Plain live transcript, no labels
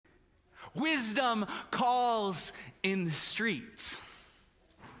Wisdom calls in the streets.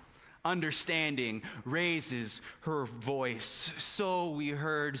 Understanding raises her voice. So we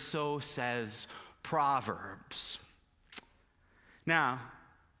heard, so says Proverbs. Now,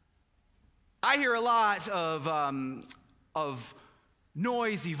 I hear a lot of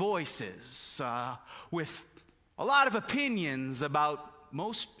noisy voices with a lot of opinions about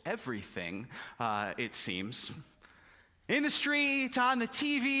most everything, it seems. In the street, on the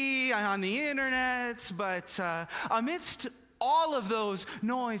TV, on the internet, but amidst all of those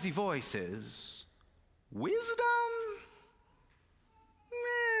noisy voices, wisdom?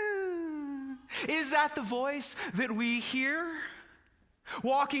 Is that the voice that we hear?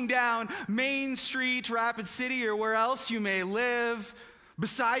 Walking down Main Street, Rapid City, or where else you may live,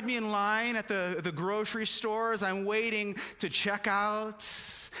 beside me in line at the grocery store as I'm waiting to check out,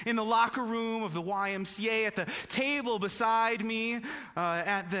 in the locker room of the YMCA, at the table beside me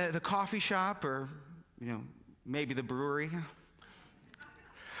at the coffee shop, or maybe the brewery.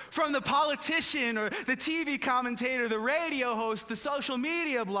 From the politician or the TV commentator, the radio host, the social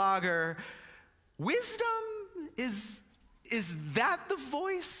media blogger, wisdom, is that the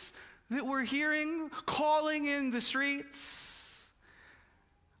voice that we're hearing calling in the streets?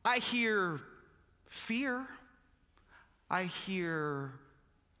 I hear fear. I hear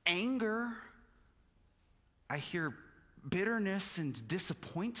anger. I hear bitterness and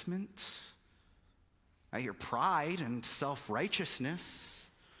disappointment. I hear pride and self-righteousness.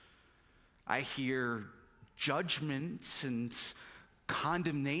 I hear judgment and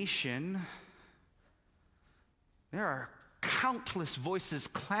condemnation. There are countless voices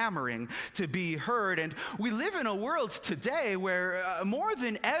clamoring to be heard, and we live in a world today where more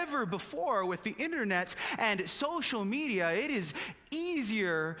than ever before, with the internet and social media, it is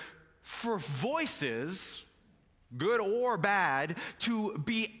easier for voices, good or bad, to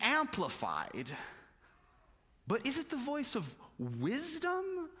be amplified. But is it the voice of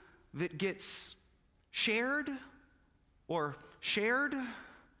wisdom that gets shared or shared?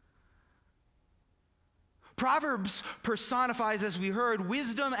 Proverbs personifies, as we heard,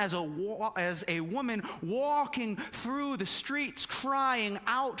 wisdom as a woman walking through the streets, crying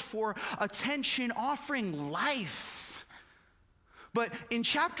out for attention, offering life. But in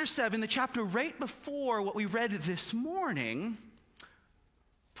chapter 7, the chapter right before what we read this morning,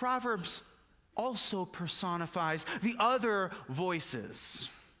 Proverbs also personifies the other voices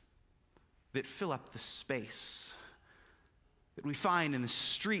that fill up the space that we find in the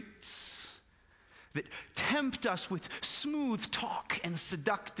streets, that tempt us with smooth talk and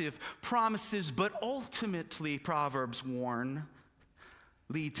seductive promises, but ultimately, Proverbs warn,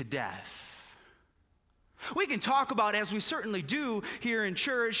 lead to death. We can talk about, as we certainly do here in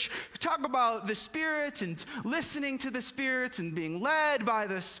church, talk about the Spirit and listening to the Spirit and being led by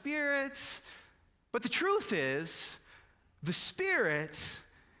the Spirit. But the truth is, the Spirit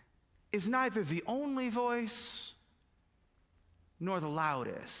is neither the only voice nor the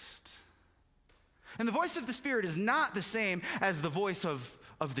loudest. And the voice of the Spirit is not the same as the voice of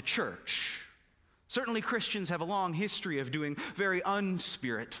the church. Certainly Christians have a long history of doing very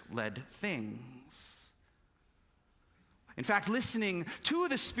unspirit-led things. In fact, listening to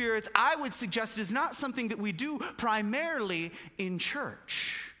the Spirit, I would suggest, is not something that we do primarily in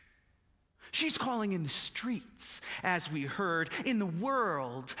church. She's calling in the streets, as we heard, in the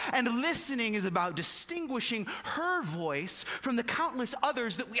world. And listening is about distinguishing her voice from the countless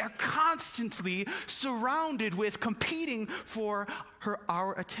others that we are constantly surrounded with, competing for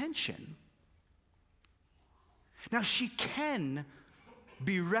our attention. Now, she can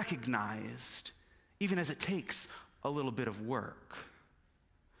be recognized, even as it takes a little bit of work.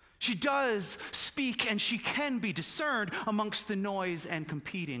 She does speak, and she can be discerned amongst the noise and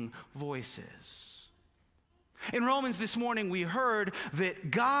competing voices. In Romans this morning, we heard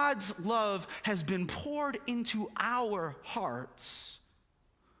that God's love has been poured into our hearts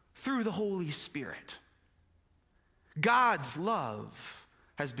through the Holy Spirit. God's love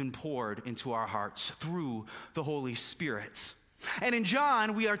has been poured into our hearts through the Holy Spirit. And in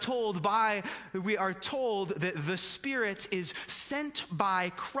John, we are told that the Spirit is sent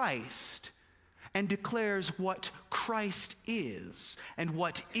by Christ and declares what Christ is and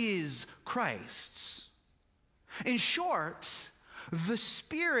what is Christ's. In short, the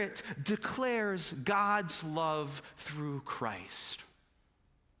Spirit declares God's love through Christ.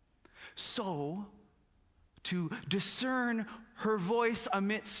 So, to discern her voice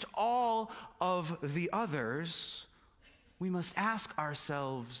amidst all of the others, we must ask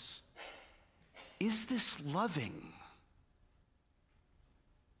ourselves, is this loving?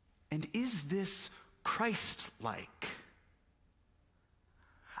 And is this Christ-like?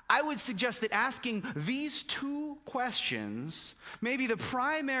 I would suggest that asking these two questions may be the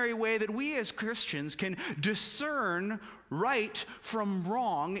primary way that we as Christians can discern right from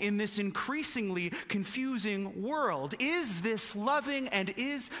wrong in this increasingly confusing world. Is this loving and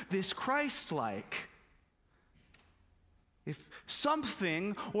is this Christ-like? If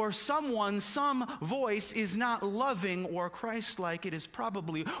something or someone, some voice is not loving or Christ-like, it is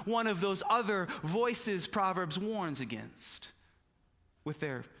probably one of those other voices Proverbs warns against, with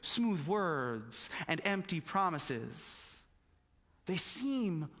their smooth words and empty promises. They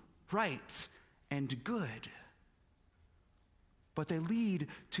seem right and good, but they lead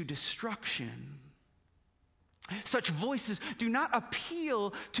to destruction. Such voices do not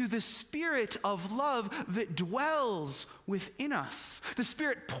appeal to the Spirit of love that dwells within us. The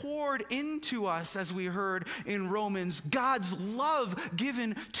Spirit poured into us, as we heard in Romans, God's love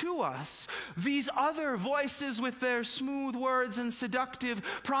given to us. These other voices with their smooth words and seductive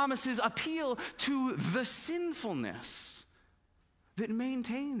promises appeal to the sinfulness that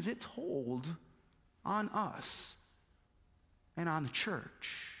maintains its hold on us and on the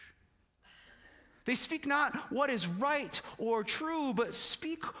church. They speak not what is right or true, but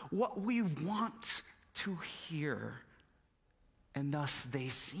speak what we want to hear, and thus they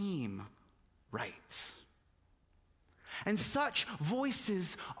seem right. And such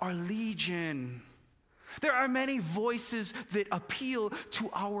voices are legion. There are many voices that appeal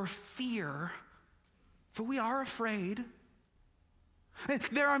to our fear, for we are afraid.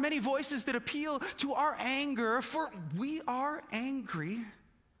 There are many voices that appeal to our anger, for we are angry.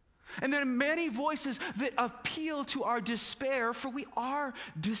 And there are many voices that appeal to our despair, for we are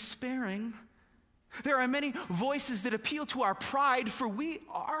despairing. There are many voices that appeal to our pride, for we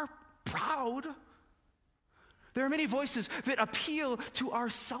are proud. There are many voices that appeal to our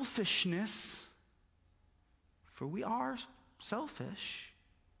selfishness, for we are selfish.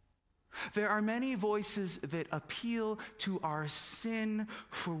 There are many voices that appeal to our sin,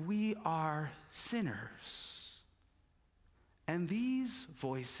 for we are sinners. And these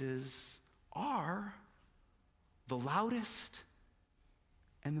voices are the loudest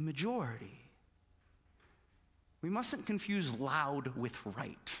and the majority. We mustn't confuse loud with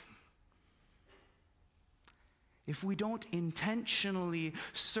right. If we don't intentionally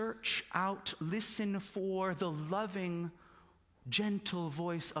search out, listen for the loving, gentle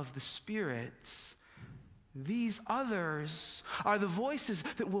voice of the Spirit, these others are the voices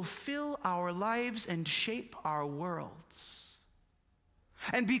that will fill our lives and shape our worlds.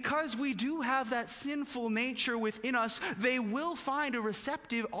 And because we do have that sinful nature within us, they will find a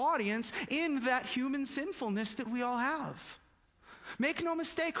receptive audience in that human sinfulness that we all have. Make no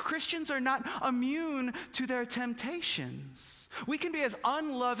mistake, Christians are not immune to their temptations. We can be as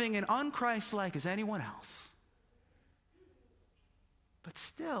unloving and un-Christ-like as anyone else. But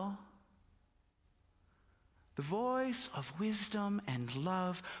still, the voice of wisdom and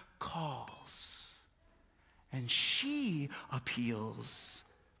love calls. And she appeals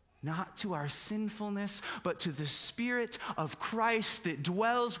not to our sinfulness, but to the Spirit of Christ that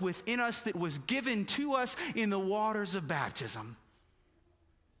dwells within us, that was given to us in the waters of baptism.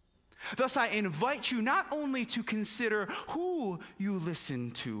 Thus, I invite you not only to consider who you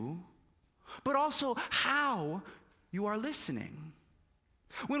listen to, but also how you are listening.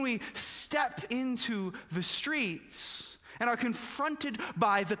 When we step into the streets and are confronted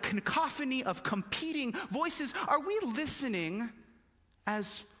by the cacophony of competing voices, are we listening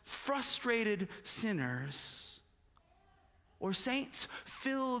as frustrated sinners or saints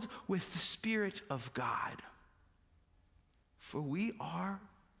filled with the Spirit of God? For we are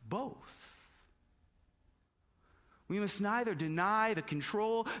both. We must neither deny the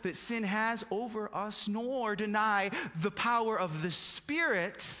control that sin has over us, nor deny the power of the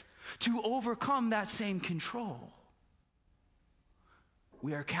Spirit to overcome that same control.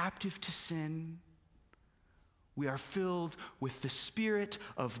 We are captive to sin. We are filled with the Spirit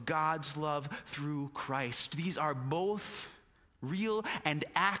of God's love through Christ. These are both real and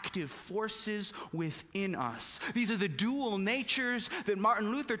active forces within us. These are the dual natures that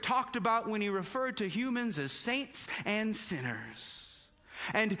Martin Luther talked about when he referred to humans as saints and sinners.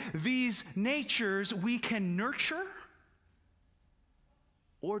 And these natures we can nurture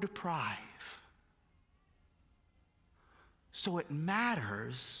or deprive. So it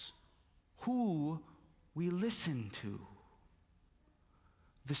matters who we listen to.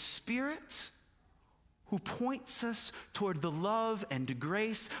 The Spirit who points us toward the love and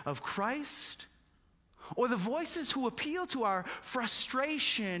grace of Christ, or the voices who appeal to our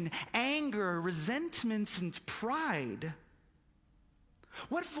frustration, anger, resentments, and pride?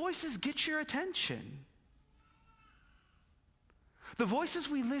 What voices get your attention? The voices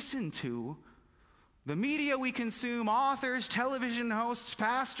we listen to, the media we consume, authors, television hosts,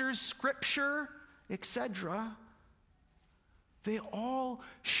 pastors, scripture, etc., they all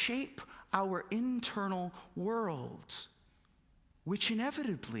shape our internal world, which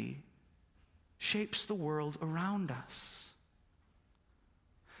inevitably shapes the world around us.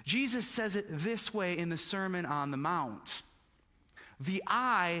 Jesus says it this way in the Sermon on the Mount: the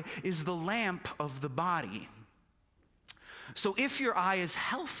eye is the lamp of the body. So if your eye is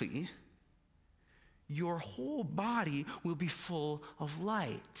healthy, your whole body will be full of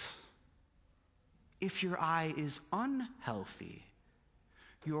light. If your eye is unhealthy,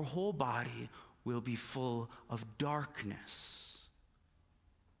 your whole body will be full of darkness.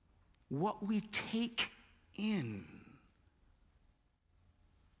 What we take in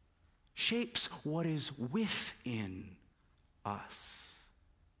shapes what is within us.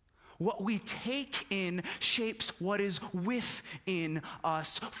 What we take in shapes what is within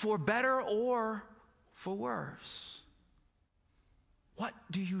us, for better or for worse. What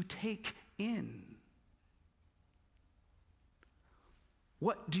do you take in?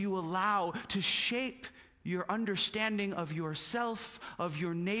 What do you allow to shape your understanding of yourself, of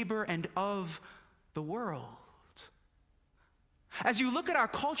your neighbor, and of the world? As you look at our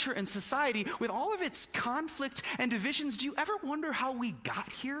culture and society with all of its conflict and divisions, do you ever wonder how we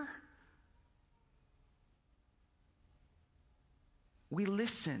got here? We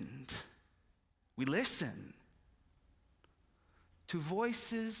listen to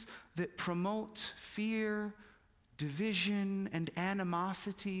voices that promote fear, division, and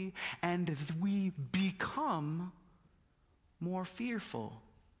animosity, and we become more fearful,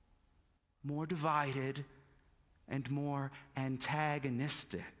 more divided, and more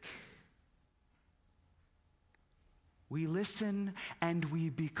antagonistic. We listen and we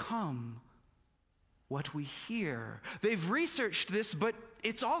become what we hear. They've researched this, but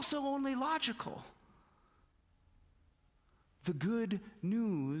it's also only logical. The good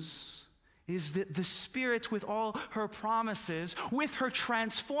news is that the Spirit, with all her promises, with her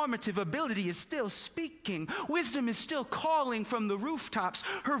transformative ability, is still speaking. Wisdom is still calling from the rooftops,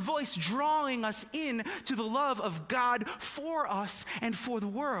 her voice drawing us in to the love of God for us and for the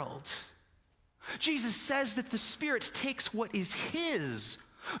world. Jesus says that the Spirit takes what is his,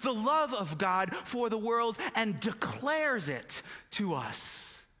 the love of God for the world, and declares it to us.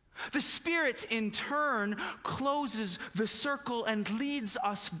 The Spirit, in turn, closes the circle and leads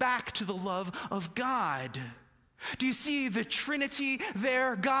us back to the love of God. Do you see the Trinity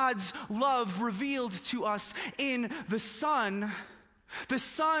there? God's love revealed to us in the Son. The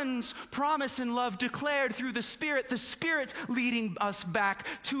Son's promise and love declared through the Spirit leading us back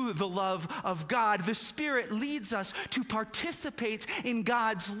to the love of God. The Spirit leads us to participate in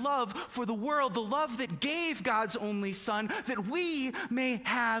God's love for the world, the love that gave God's only Son, that we may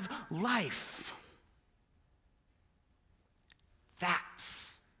have life.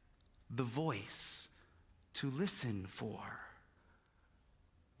 That's the voice to listen for.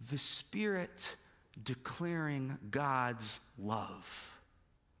 The Spirit declaring God's love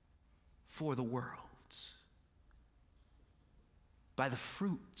for the world. By the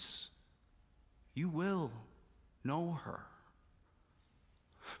fruits, you will know her.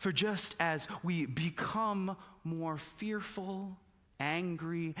 For just as we become more fearful,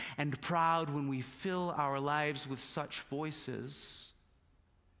 angry, and proud when we fill our lives with such voices,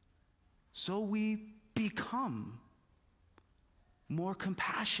 so we become more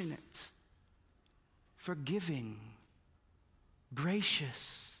compassionate, forgiving,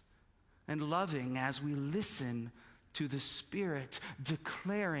 gracious, and loving as we listen to the Spirit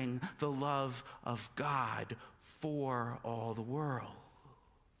declaring the love of God for all the world.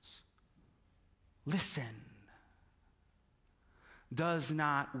 Listen. Does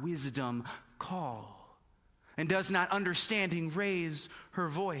not wisdom call? And does not understanding raise her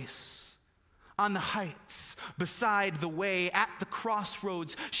voice? On the heights, beside the way, at the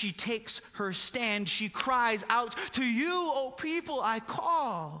crossroads, she takes her stand. She cries out, "To you, O people, I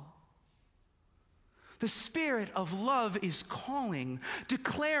call." The Spirit of love is calling,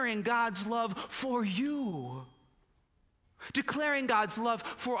 declaring God's love for you, declaring God's love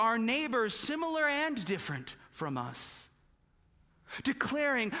for our neighbors, similar and different from us,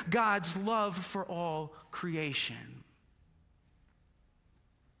 declaring God's love for all creation,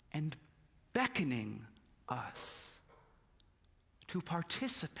 and beckoning us to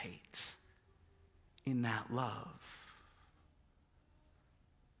participate in that love.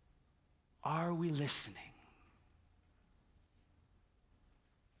 Are we listening?